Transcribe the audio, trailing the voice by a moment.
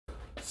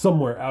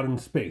Somewhere out in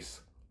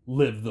space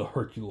live the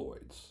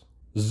Herculoids.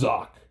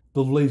 Zoc,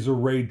 the laser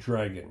ray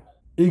dragon.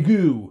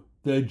 Igu,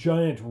 the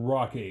giant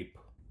rock ape.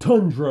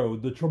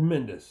 Tundro, the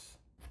tremendous.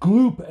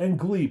 Gloop and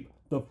Gleep,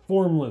 the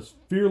formless,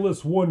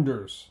 fearless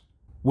wonders.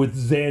 With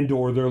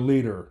Xandor, their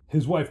leader,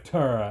 his wife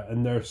Tara,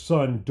 and their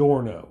son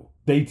Dorno,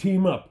 they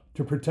team up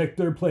to protect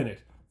their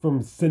planet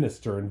from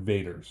sinister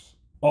invaders.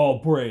 All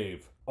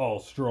brave, all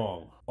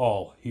strong,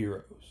 all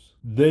heroes.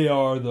 They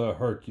are the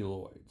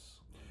Herculoids.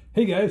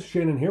 Hey guys,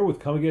 Shannon here with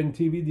Comicgeddon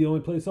TV, the only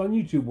place on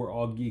YouTube where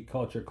all geek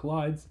culture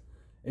collides.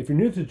 If you're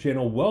new to the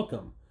channel,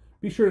 welcome.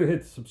 Be sure to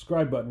hit the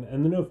subscribe button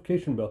and the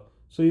notification bell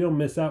so you don't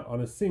miss out on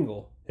a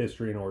single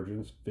History and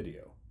Origins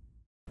video.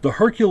 The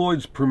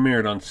Herculoids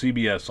premiered on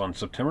CBS on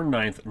September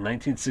 9th,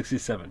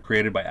 1967,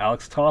 created by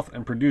Alex Toth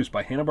and produced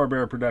by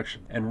Hanna-barbera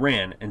Production, and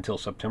ran until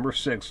September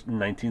 6,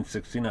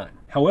 1969.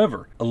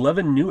 However,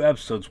 11 new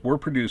episodes were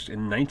produced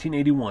in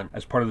 1981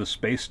 as part of the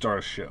Space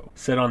Stars show,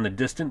 set on the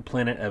distant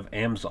planet of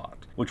Amzot,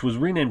 which was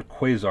renamed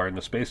Quasar in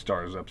the Space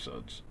Stars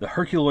episodes. The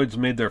Herculoids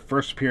made their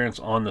first appearance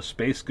on the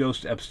Space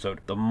Ghost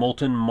episode, The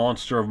Molten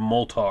Monster of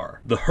Moltar.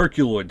 The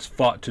Herculoids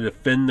fought to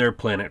defend their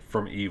planet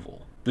from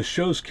evil. The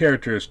show's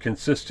characters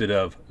consisted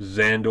of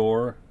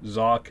Xandor,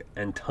 Zoc,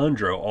 and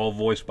Tundro, all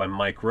voiced by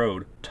Mike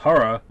Road,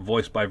 Tara,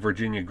 voiced by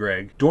Virginia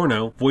Gregg,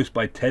 Dorno, voiced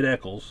by Ted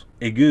Eccles,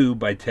 Igu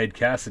by Ted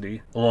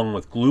Cassidy, along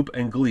with Gloop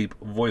and Gleep,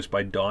 voiced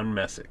by Don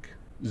Messick.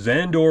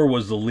 Xandor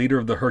was the leader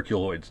of the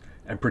Herculoids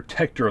and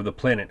protector of the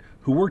planet,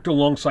 who worked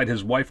alongside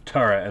his wife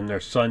Tara and their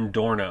son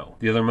Dorno.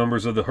 The other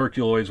members of the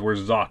Herculoids were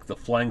Zoc, the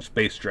flying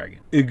space dragon,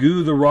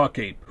 Igu, the rock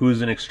ape, who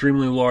is an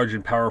extremely large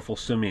and powerful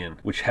simian,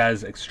 which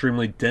has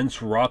extremely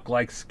dense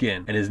rock-like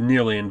skin and is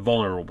nearly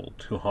invulnerable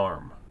to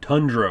harm.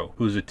 Tundro,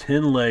 who is a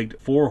 10-legged,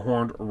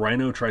 4-horned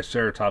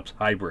rhino-triceratops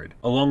hybrid,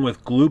 along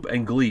with Gloop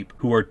and Gleep,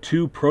 who are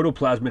two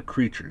protoplasmic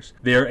creatures.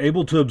 They are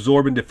able to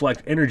absorb and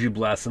deflect energy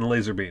blasts and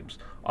laser beams,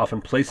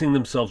 often placing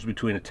themselves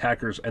between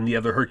attackers and the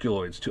other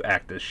Herculoids to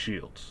act as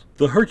shields.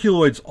 The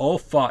Herculoids all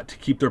fought to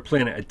keep their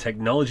planet a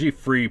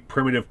technology-free,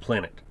 primitive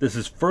planet. This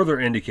is further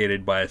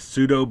indicated by a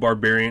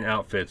pseudo-barbarian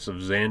outfits of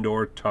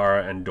Xandor,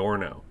 Tara, and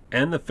Dorno,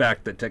 and the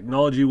fact that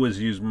technology was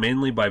used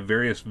mainly by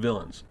various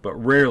villains, but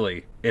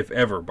rarely, if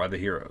ever, by the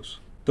heroes.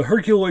 The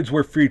Herculoids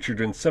were featured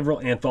in several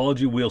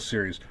anthology wheel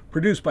series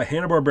produced by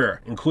Hanna-Barbera,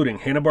 including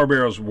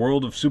Hanna-Barbera's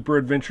World of Super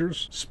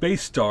Adventures,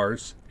 Space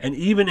Stars, and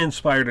even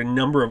inspired a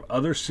number of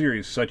other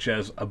series such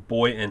as A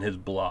Boy and His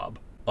Blob.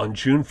 On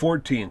June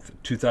 14,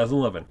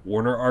 2011,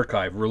 Warner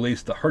Archive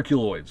released The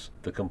Herculoids,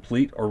 the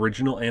complete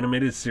original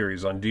animated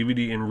series, on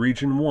DVD in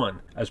Region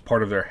 1 as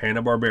part of their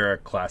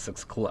Hanna-Barbera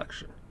Classics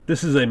collection.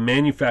 This is a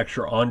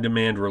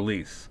manufacturer-on-demand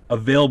release,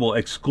 available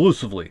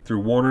exclusively through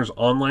Warner's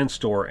online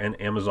store and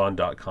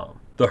Amazon.com.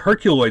 The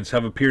Herculoids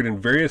have appeared in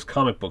various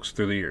comic books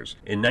through the years.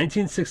 In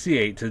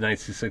 1968 to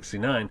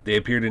 1969, they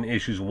appeared in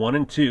issues 1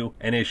 and 2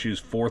 and issues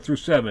 4 through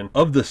 7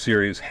 of the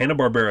series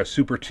Hanna-Barbera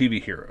Super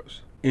TV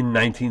Heroes. In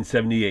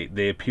 1978,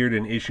 they appeared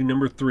in issue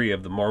number 3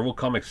 of the Marvel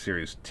Comics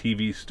series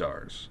TV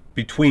Stars.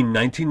 Between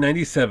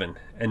 1997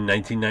 and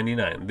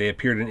 1999, they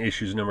appeared in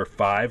issues number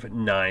 5,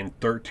 9,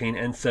 13,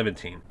 and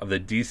 17 of the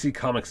DC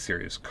Comics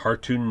series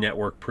Cartoon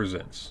Network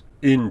Presents.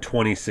 In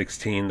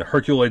 2016, the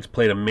Herculoids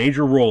played a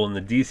major role in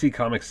the DC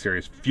Comics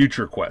series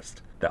Future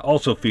Quest, that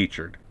also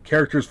featured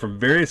characters from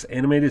various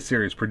animated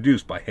series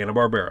produced by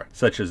Hanna-Barbera,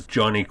 such as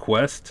Johnny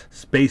Quest,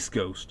 Space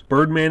Ghost,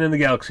 Birdman and the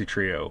Galaxy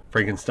Trio,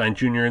 Frankenstein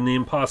Jr. and the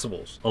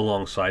Impossibles,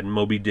 alongside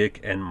Moby Dick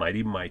and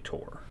Mighty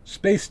Mightor.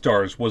 Space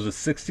Stars was a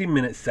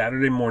 60-minute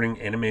Saturday morning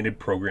animated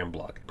program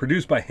block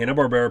produced by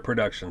Hanna-Barbera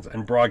Productions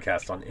and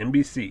broadcast on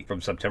NBC from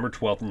September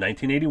 12,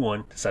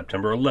 1981 to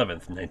September 11,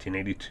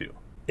 1982.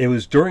 It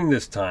was during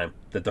this time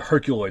that the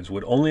Herculoids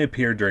would only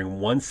appear during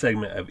one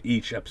segment of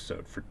each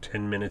episode for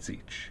 10 minutes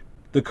each.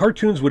 The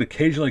cartoons would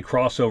occasionally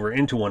cross over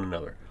into one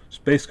another.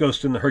 Space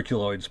Ghost and the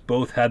Herculoids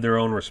both had their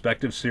own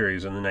respective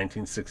series in the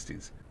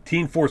 1960s.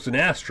 Teen Force and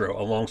Astro,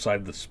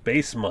 alongside the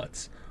Space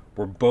Mutts,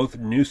 were both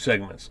new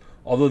segments,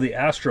 although the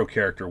Astro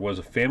character was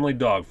a family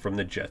dog from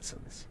the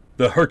Jetsons.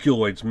 The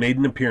Herculoids made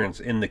an appearance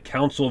in the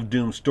Council of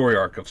Doom story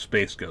arc of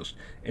Space Ghost,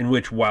 in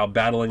which, while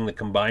battling the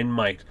combined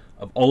might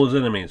of all his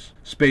enemies,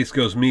 Space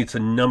Ghost meets a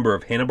number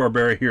of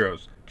Hanna-Barbera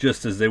heroes,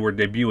 just as they were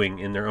debuting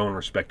in their own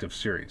respective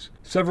series.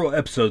 Several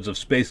episodes of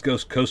Space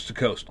Ghost Coast to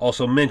Coast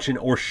also mention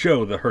or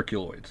show the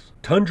Herculoids.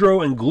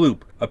 Tundro and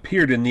Gloop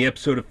appeared in the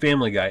episode of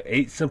Family Guy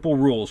 8 Simple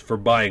Rules for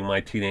Buying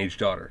My Teenage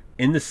Daughter.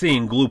 In the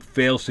scene, Gloop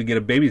fails to get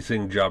a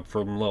babysitting job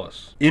from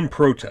Lois. In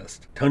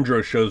protest,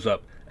 Tundro shows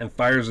up and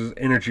fires his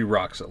energy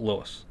rocks at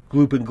Lois.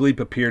 Gloop and Gleep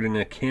appeared in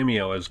a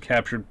cameo as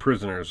captured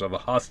prisoners of a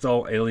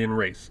hostile alien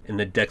race in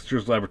the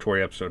Dexter's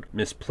Laboratory episode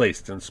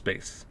Misplaced in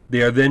Space.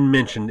 They are then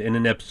mentioned in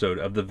an episode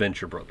of The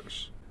Venture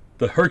Brothers.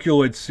 The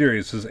Herculoids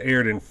series has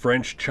aired in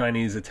French,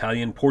 Chinese,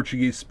 Italian,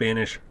 Portuguese,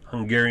 Spanish,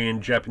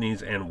 Hungarian,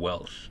 Japanese, and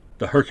Welsh.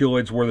 The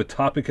Herculoids were the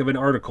topic of an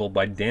article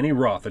by Danny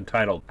Roth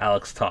entitled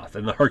Alex Toth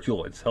and the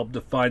Herculoids Help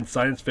Define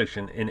Science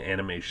Fiction in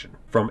Animation,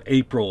 from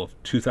April of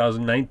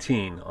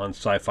 2019 on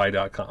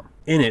sci-fi.com.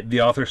 In it, the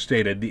author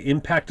stated, the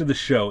impact of the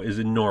show is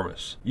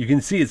enormous. You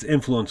can see its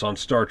influence on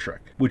Star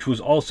Trek, which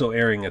was also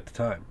airing at the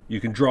time. You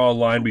can draw a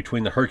line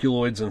between the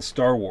Herculoids and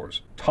Star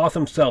Wars. Toth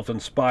himself,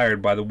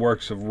 inspired by the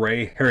works of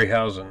Ray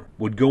Harryhausen,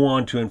 would go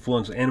on to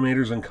influence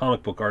animators and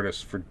comic book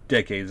artists for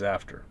decades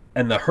after.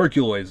 And the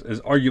Herculoids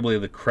is arguably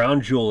the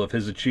crown jewel of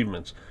his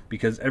achievements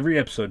because every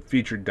episode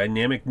featured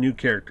dynamic new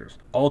characters,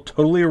 all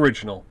totally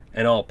original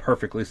and all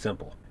perfectly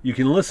simple. You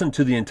can listen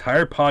to the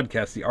entire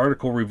podcast the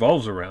article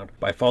revolves around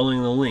by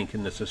following the link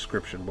in the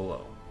description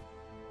below.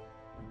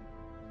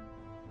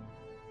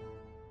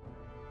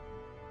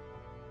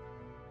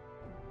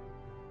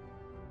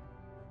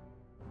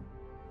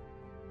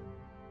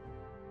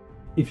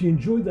 If you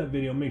enjoyed that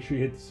video, make sure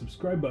you hit the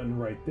subscribe button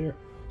right there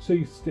so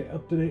you can stay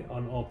up to date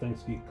on all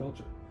things geek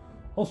culture.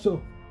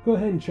 Also, go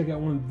ahead and check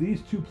out one of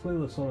these two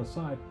playlists on the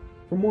side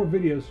for more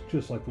videos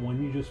just like the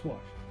one you just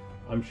watched.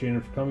 I'm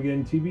Shannon for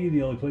Comicgeddon TV,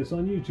 the only place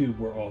on YouTube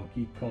where all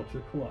geek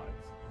culture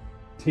collides.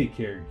 Take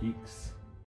care, geeks.